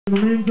In the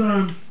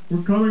meantime,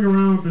 we're coming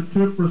around with the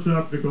tip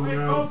receptacle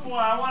now. Oh boy,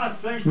 I want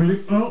to sing.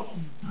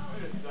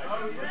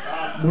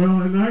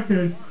 Well, in that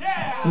case,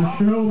 the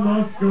show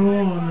must go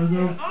on. There's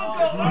no,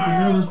 I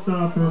can never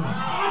stop her.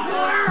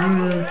 There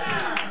it is.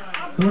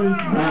 But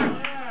he's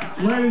back.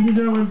 Ladies and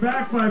gentlemen,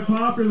 back by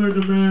popular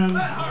demand.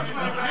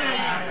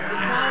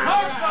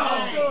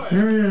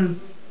 Here he is.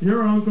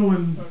 Your uncle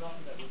and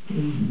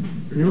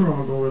your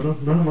uncle with us,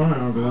 not my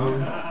uncle.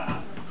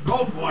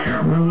 Go for it. I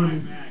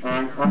wouldn't.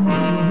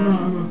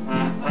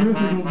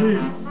 Mythical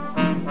beat.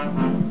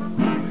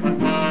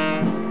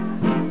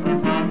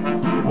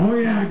 Oh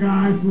yeah,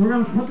 guys, we're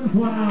gonna put this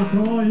one out to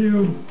all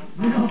you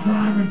Neil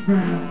Diamond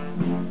fans.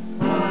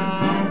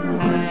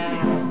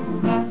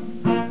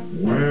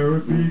 Where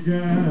it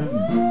began,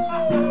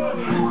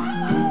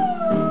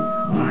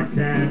 I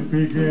can't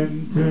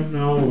begin to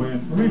know it.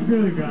 Let me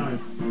feel it, guys.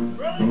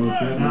 But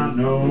then I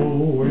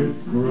know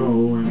it's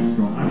growing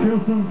strong. I feel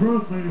some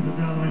growth, ladies and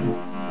gentlemen.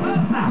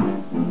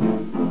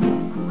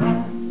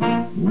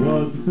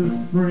 Was the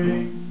spring,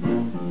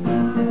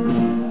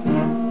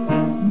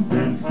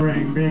 then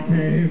spring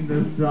became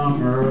the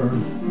summer.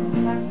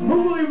 Who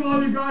believe all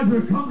you guys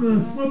have come to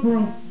the slip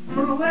room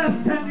for the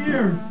last 10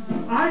 years?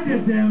 I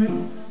did, damn it.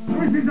 Let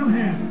me see some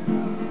hands.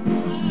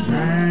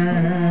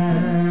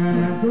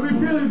 And so we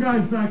feel you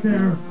guys back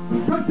there.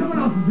 Touch someone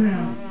else's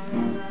hand.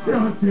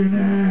 Touching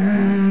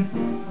hands.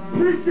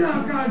 Reach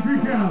out, guys,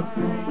 reach out.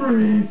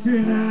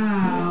 Reaching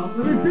out.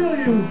 Let me feel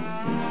you.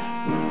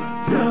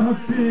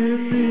 Touching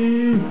me,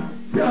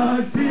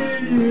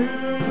 touching you.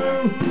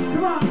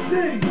 Come on,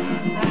 sing.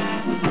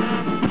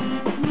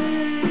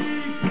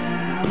 Sweet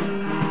Caroline.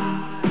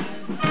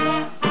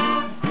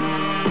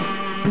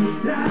 The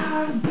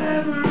times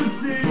never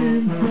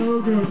seem so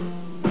good.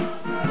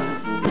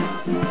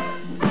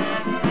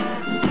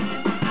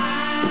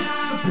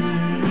 I've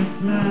been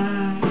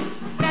inclined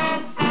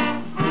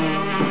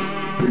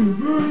to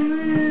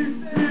believe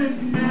it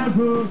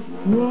never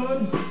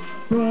would,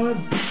 but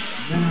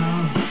now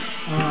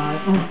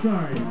oh,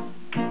 sorry.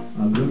 I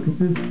look at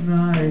this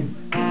night,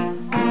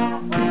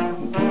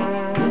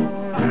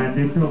 and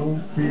it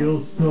don't feel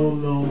so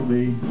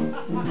lonely.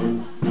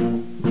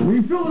 We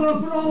fill it up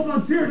with all of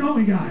us here, don't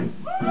we, guys?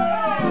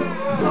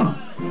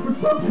 But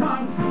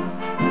sometimes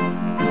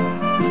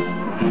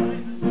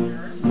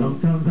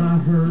I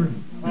hurt.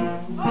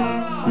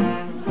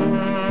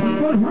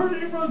 But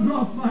hurting runs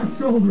off my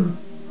shoulders.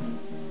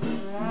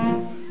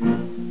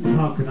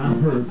 How can I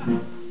hurt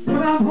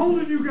when I'm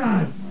holding you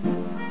guys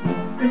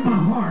in my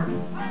heart?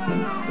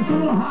 It's a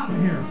little hot in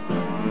here.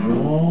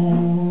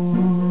 Warm.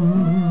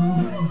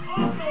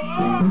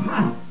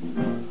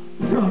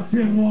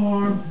 Touching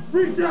warm.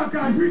 Reach out,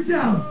 guys, reach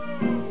out.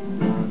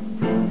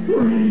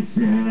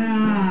 Reaching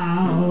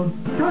out.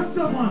 Touch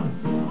someone.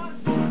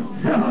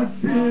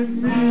 Touching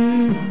me.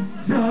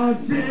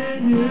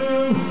 Touching you.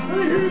 Let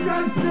me hear you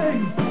guys sing.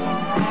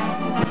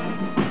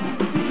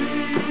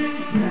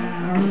 Sweet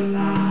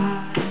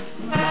Caroline.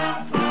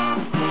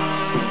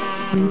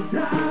 The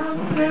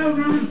times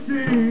never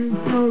seem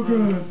so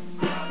good.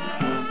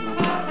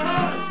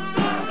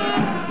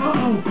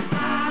 Uh-oh. I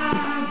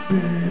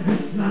said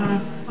it's not.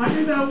 I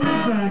need that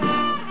wig back.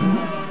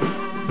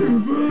 To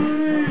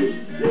believe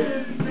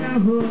it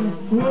never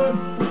would.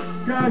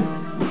 Guys,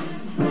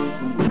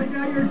 take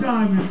out your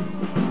diamonds.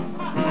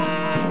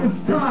 It's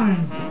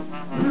time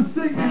to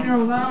sing in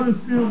your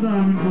loudest Neil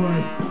Diamond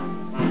voice.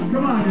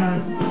 Come on,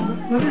 guys.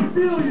 Let me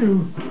feel you.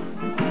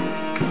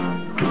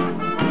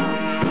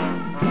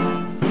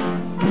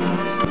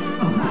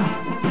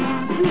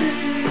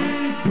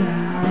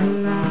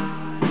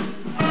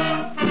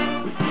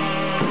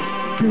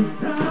 Good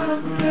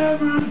times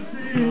never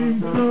seem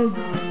so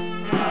good.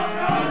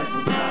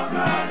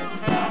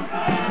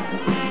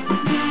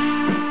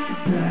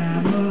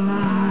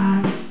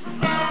 Caroline,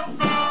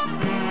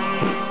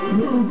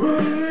 who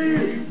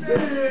believed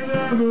it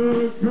ever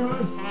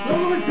could. One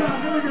more time,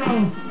 here we go.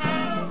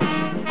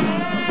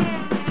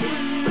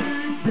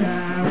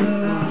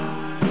 Caroline,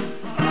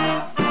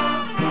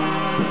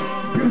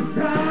 good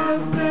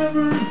times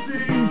never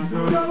seem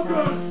so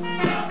good.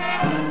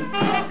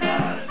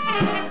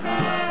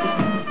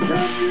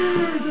 10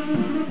 years in the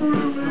slipper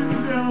room, ladies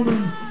and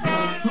gentlemen.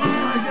 Oh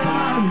my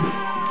God.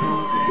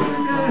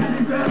 Couldn't get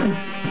any better.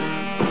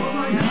 Oh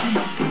my God.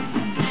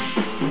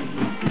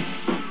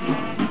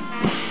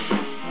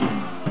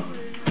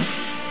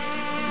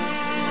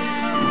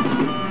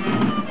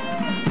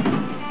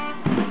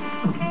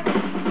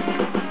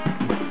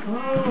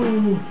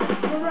 Oh,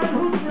 the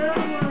Redhook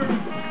Ramblers.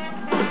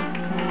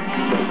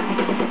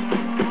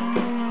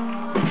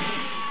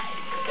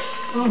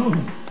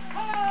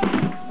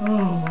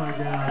 Oh my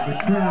God, the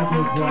crowd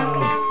was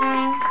wild.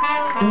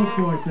 Oh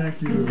boy, thank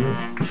you.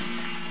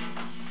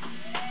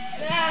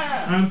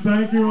 And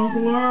thank you,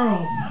 Uncle Earl.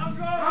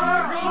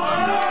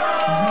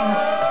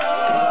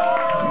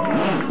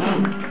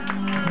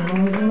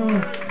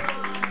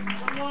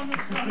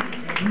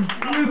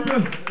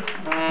 Listen,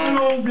 an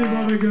oldie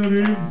but a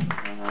goodie.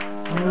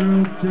 A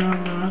real gem,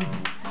 man.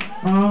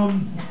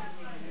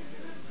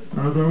 As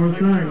I was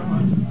saying,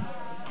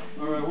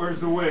 Where's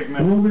the wig,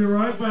 man? We'll be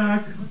right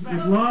back.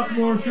 There's lots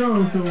more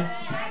shows, so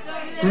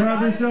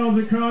grab yourselves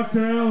a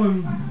cocktail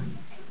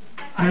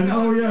and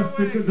oh yes,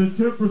 the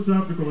tip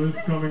receptacle is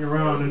coming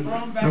around,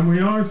 and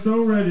we are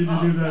so ready to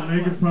do that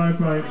naked pie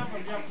pipe.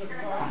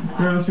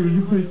 Crasher, would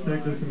you please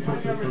take this and put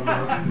this on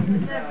there?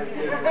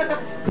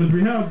 Because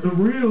we have the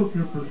real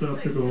tip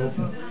receptacle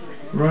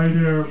right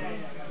here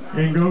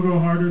in Go-Go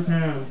Harder's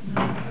hands.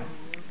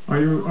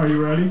 Are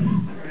you ready?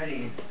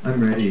 Ready.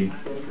 I'm ready.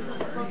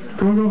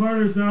 Go-Go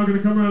Harder's now going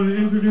to come around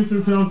and introduce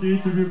himself to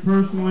each of you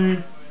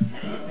personally.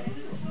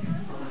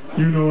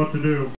 You know what to do.